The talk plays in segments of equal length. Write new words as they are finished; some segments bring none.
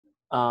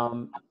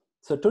Um,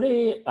 so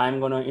today I'm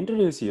going to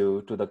introduce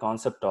you to the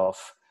concept of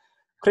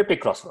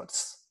cryptic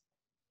crosswords,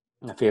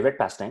 my favorite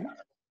pastime.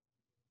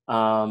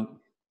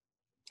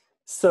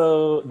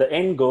 So the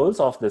end goals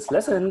of this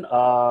lesson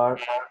are,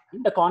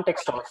 in the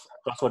context of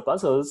crossword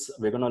puzzles,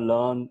 we're going to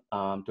learn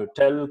to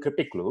tell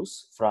cryptic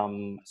clues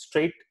from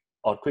straight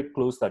or quick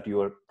clues that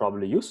you are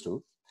probably used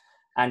to,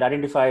 and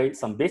identify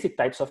some basic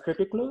types of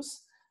cryptic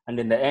clues, and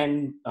in the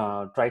end,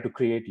 try to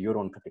create your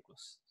own cryptic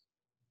clues.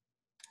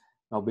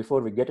 Now,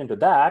 before we get into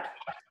that,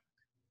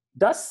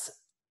 does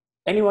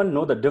anyone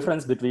know the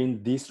difference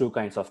between these two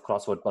kinds of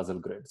crossword puzzle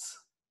grids?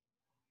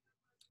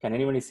 Can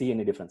anybody see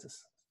any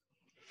differences?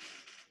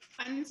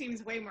 One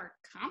seems way more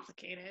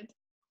complicated.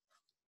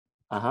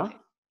 Like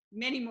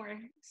many more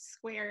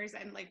squares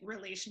and like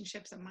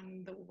relationships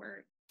among the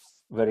words.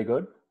 Very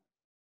good.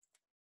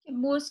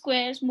 More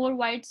squares, more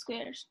white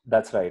squares.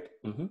 That's right.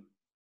 Do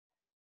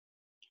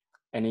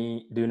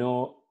you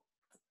know?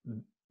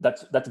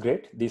 That's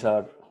great. These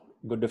are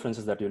good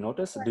differences that you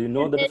notice. Do you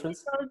know the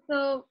difference?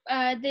 Also,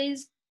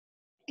 there's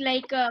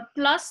like a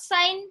plus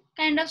sign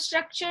kind of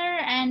structure,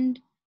 and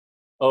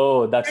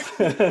oh, that's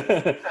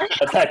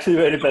that's actually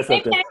very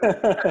perceptive.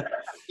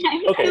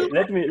 Okay,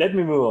 let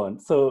me move on.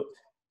 So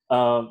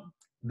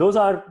those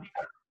are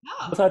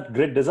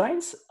grid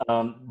designs.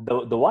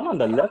 The one on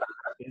the left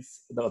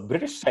is the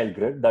British style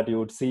grid that you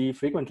would see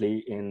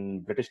frequently in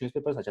British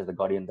newspapers such as the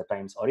Guardian, the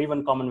Times, or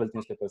even Commonwealth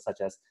newspapers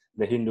such as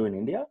the Hindu in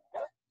India.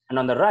 And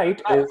on the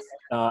right is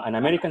an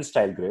American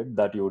style grid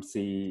that you would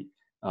see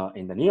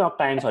in the New York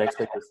Times or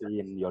expect to see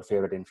in your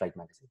favorite in-flight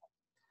magazine.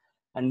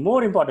 And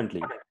more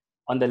importantly,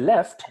 on the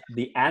left,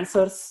 the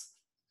answers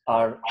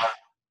are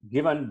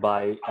given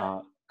by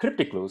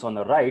cryptic clues. On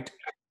the right,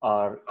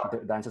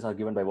 the answers are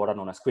given by what are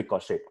known as quick or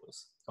straight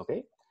clues.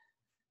 Okay,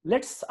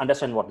 let's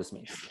understand what this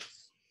means.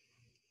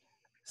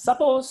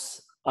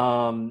 Suppose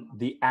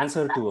the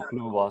answer to a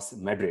clue was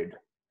Madrid.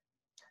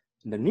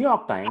 In the New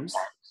York Times,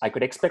 I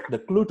could expect the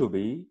clue to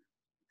be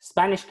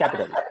Spanish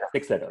capital,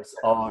 6 letters,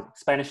 or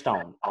Spanish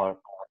town, or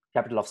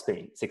capital of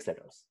Spain, 6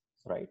 letters,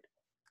 right?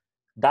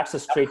 That's a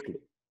straight clue.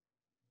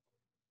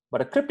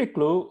 But a cryptic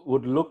clue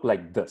would look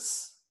like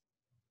this.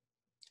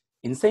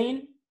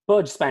 Insane,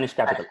 purge Spanish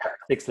capital,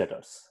 6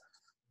 letters.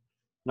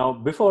 Now,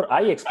 before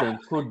I explain,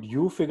 could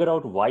you figure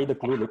out why the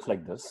clue looks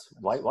like this?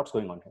 What's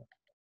going on here?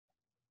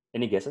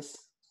 Any guesses?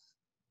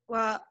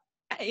 Well,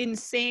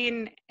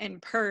 insane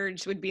and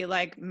purge would be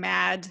like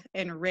mad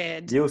and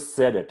rid. You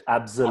said it,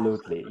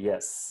 absolutely,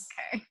 yes.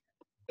 Okay.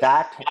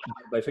 That,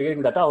 by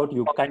figuring that out,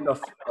 you kind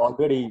of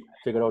already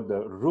figure out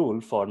the rule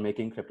for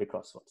making cryptic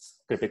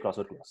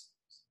crossword clues.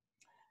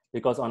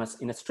 Because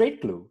in a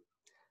straight clue,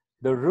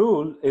 the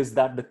rule is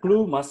that the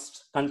clue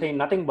must contain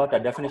nothing but a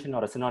definition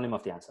or a synonym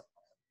of the answer,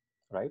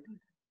 right?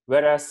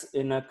 Whereas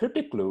in a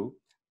cryptic clue,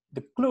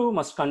 the clue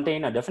must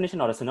contain a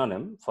definition or a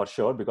synonym for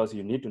sure, because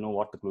you need to know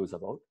what the clue is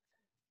about.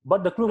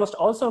 But the clue must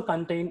also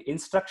contain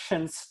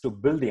instructions to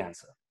build the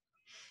answer.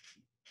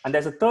 And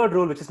there's a third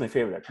rule, which is my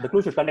favorite. The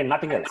clue should contain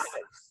nothing else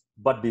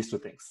but these two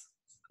things,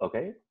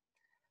 okay?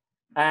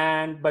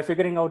 And by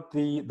figuring out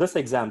this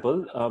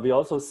example, we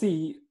also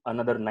see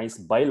another nice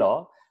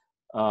bylaw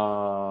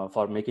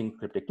for making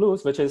cryptic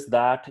clues, which is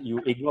that you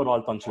ignore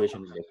all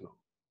punctuation in the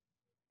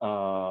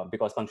clue,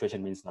 because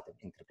punctuation means nothing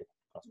in cryptic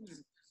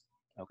crosswords,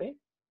 okay?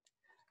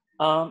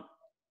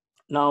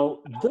 Now,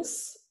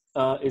 this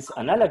is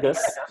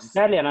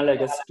entirely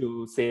analogous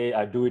to, say,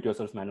 a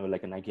do-it-yourself manual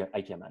like an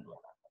IKEA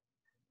manual.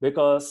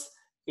 Because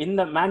in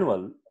the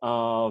manual,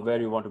 where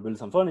you want to build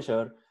some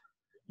furniture,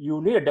 you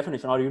need a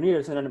definition, or you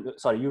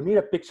need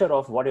a picture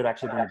of what you're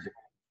actually going to do,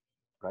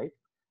 right?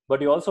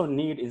 But you also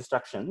need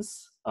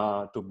instructions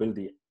to build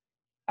the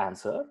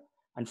answer.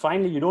 And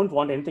finally, you don't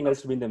want anything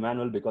else to be in the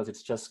manual because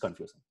it's just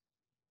confusing.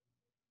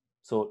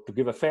 So to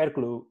give a fair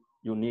clue,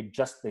 you need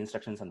just the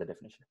instructions and the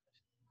definition.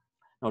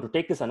 Now, to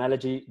take this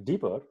analogy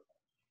deeper,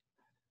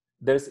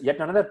 there's yet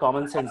another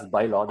common sense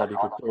bylaw that you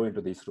could throw into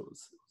these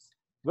rules,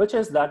 which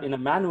is that in a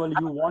manual,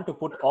 you want to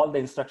put all the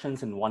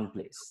instructions in one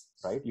place,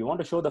 right? You want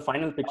to show the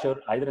final picture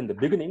either in the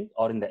beginning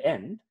or in the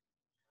end,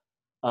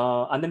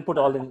 and then put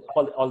all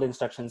the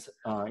instructions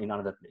in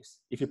another place.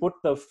 If you put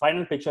the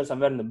final picture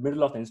somewhere in the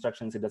middle of the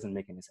instructions, it doesn't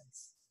make any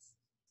sense.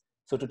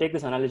 So to take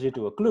this analogy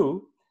to a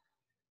clue,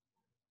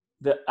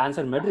 the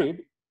answer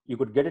Madrid, you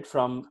could get it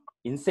from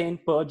insane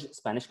purge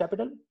Spanish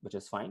capital, which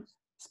is fine.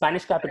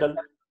 Spanish capital,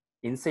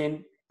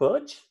 insane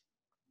purge.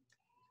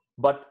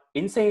 But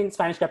insane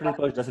Spanish capital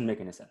purge doesn't make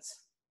any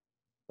sense,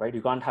 right?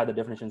 You can't have the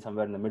definition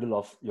somewhere in the middle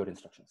of your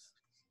instructions.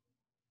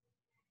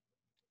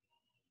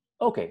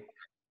 Okay.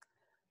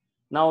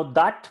 Now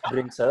that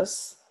brings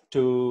us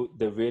to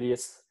the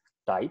various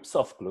types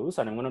of clues,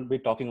 and I'm going to be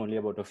talking only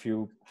about a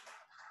few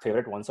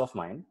favorite ones of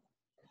mine.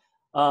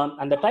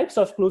 And the types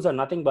of clues are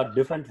nothing but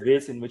different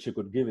ways in which you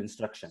could give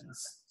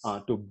instructions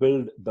to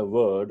build the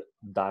word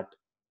that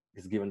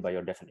is given by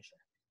your definition.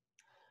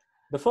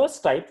 The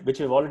first type, which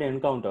we've already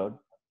encountered,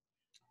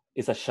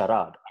 is a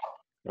charade,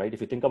 right?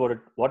 If you think about it,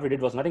 what we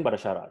did was nothing but a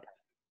charade.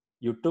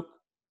 You took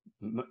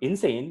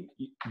Insane,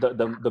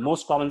 the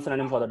most common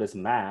synonym for that is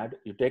mad.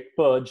 You take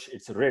purge,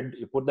 it's rid,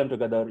 you put them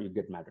together, you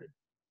get mad rid.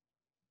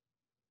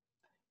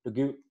 To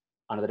give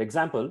another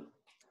example,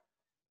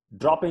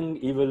 dropping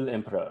evil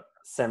emperor,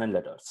 7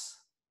 letters.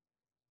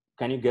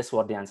 Can you guess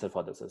what the answer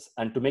for this is?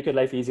 And to make your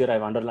life easier,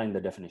 I've underlined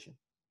the definition.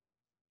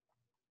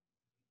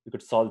 You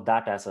could solve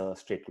that as a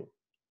straight clue.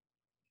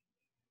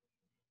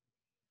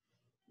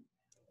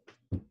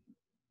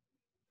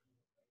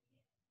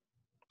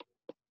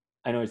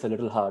 I know it's a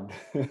little hard.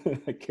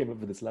 I came up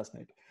with this last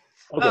night.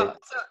 Okay. Oh,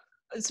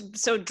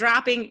 so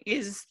dropping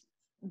is,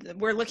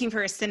 we're looking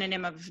for a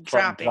synonym of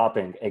dropping.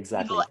 Dropping,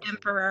 exactly. Evil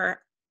emperor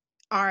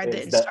are the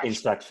It's instructions. the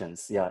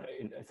instructions. Yeah,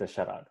 it's a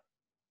charade.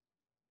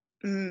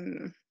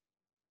 Mm.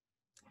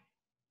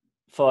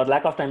 For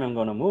lack of time, I'm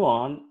going to move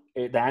on.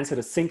 The answer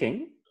is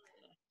sinking.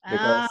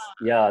 Because,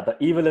 yeah, the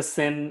evil is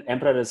sin,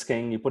 emperor is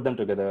king. You put them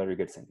together, you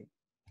get sinking.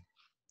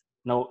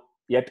 Now,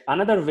 yet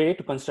another way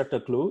to construct a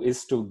clue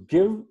is to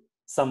give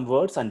some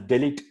words and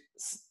delete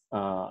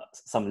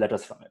some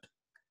letters from it.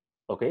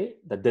 Okay,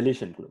 the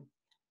deletion clue.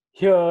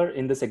 Here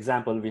in this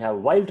example, we have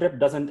wild trip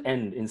doesn't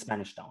end in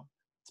Spanish town.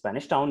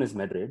 Spanish town is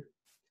Madrid.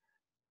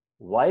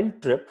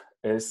 Wild trip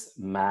is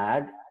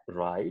mad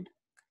ride.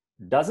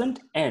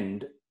 Doesn't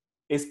end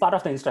is part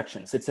of the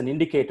instructions. It's an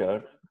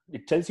indicator.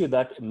 It tells you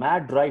that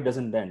mad ride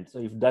doesn't end. So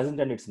if it doesn't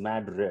end, it's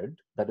mad red.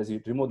 That is, you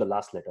remove the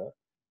last letter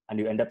and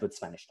you end up with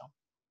Spanish town.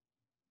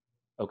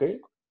 Okay.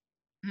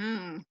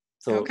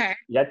 So okay.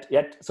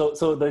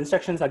 So the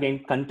instructions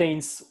again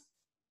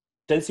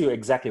tells you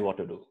exactly what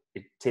to do.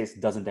 It says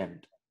doesn't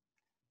end.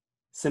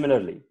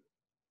 Similarly,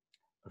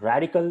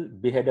 radical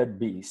beheaded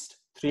beast,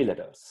 3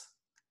 letters.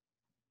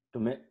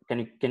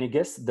 Can you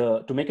guess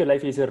to make your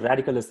life easier?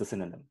 Radical is the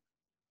synonym.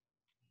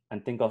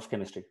 And think of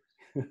chemistry.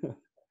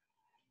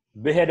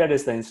 Beheaded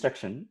is the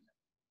instruction.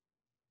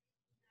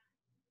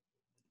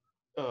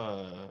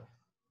 Yeah,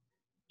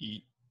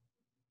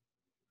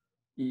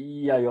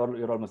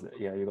 you're almost there.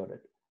 Yeah, you got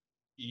it.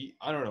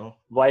 I don't know.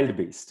 Wild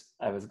beast.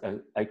 I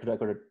could have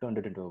turned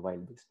it into a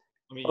wild beast.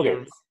 I mean,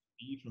 okay.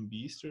 Bee from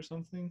Beast or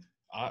something.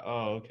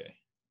 Oh, okay.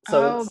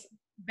 So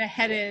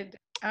beheaded.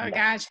 Oh,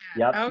 gotcha.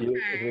 Yeah, okay.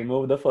 You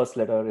remove the first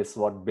letter is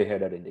what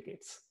beheaded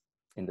indicates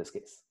in this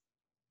case.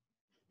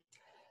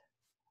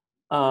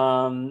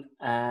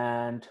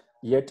 And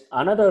yet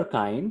another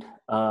kind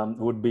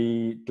would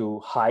be to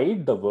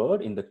hide the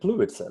word in the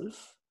clue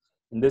itself.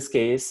 In this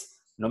case,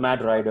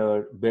 nomad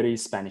rider,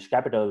 berries, Spanish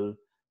capital.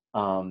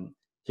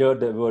 Here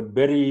the word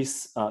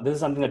berries, this is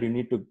something that you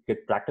need to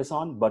get practice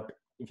on, but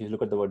if you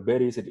look at the word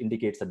berries, it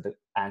indicates that the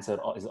answer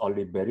is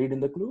already buried in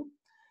the clue.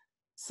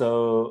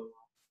 So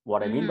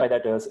what I mean by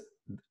that is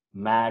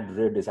mad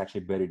red is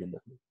actually buried in the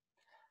clue.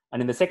 And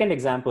in the second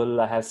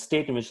example, I have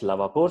state in which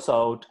lava pours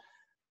out.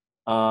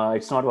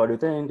 It's not what you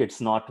think.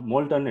 It's not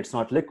molten. It's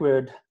not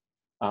liquid.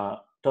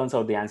 Turns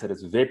out the answer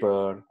is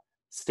vapor.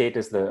 State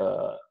is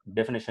the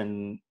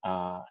definition,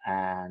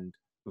 and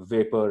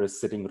vapor is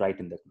sitting right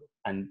in the clue.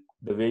 And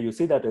the way you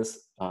see that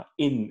is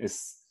in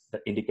is the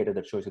indicator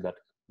that shows you that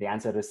the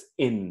answer is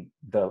in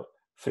the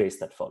phrase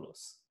that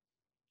follows.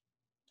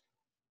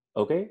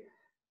 Okay,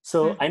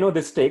 so I know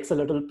this takes a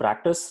little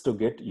practice to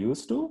get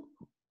used to,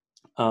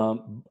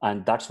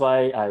 and that's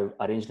why I've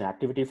arranged an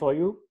activity for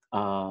you.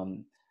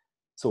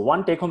 So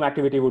one take-home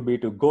activity would be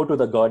to go to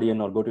The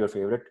Guardian or go to your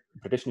favorite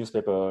British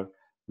newspaper,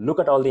 look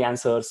at all the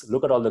answers,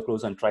 look at all the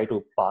clues, and try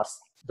to parse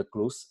the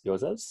clues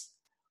yourselves.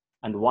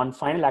 And one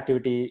final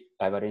activity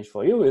I've arranged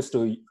for you is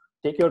to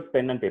take your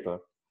pen and paper,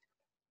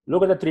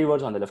 look at the 3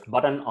 words on the left,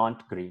 button,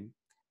 aunt, green,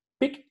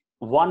 pick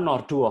 1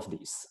 or 2 of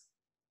these,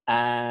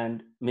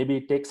 and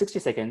maybe take 60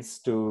 seconds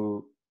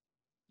to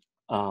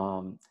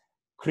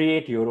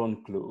create your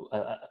own clue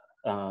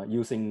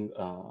using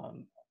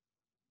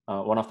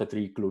one of the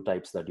 3 clue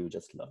types that you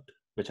just learned,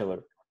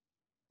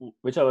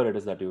 whichever it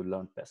is that you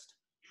learned best.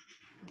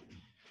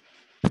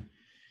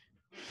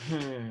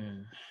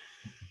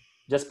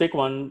 Just pick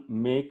one,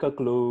 make a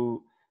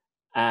clue,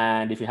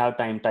 and if you have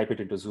time, type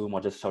it into Zoom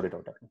or just shout it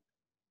out at me.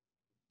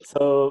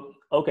 So,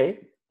 okay,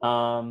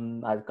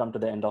 I've come to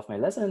the end of my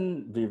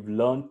lesson. We've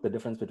learned the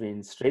difference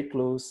between straight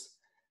clues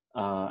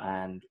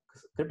and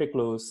cryptic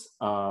clues,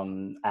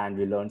 and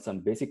we learned some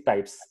basic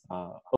types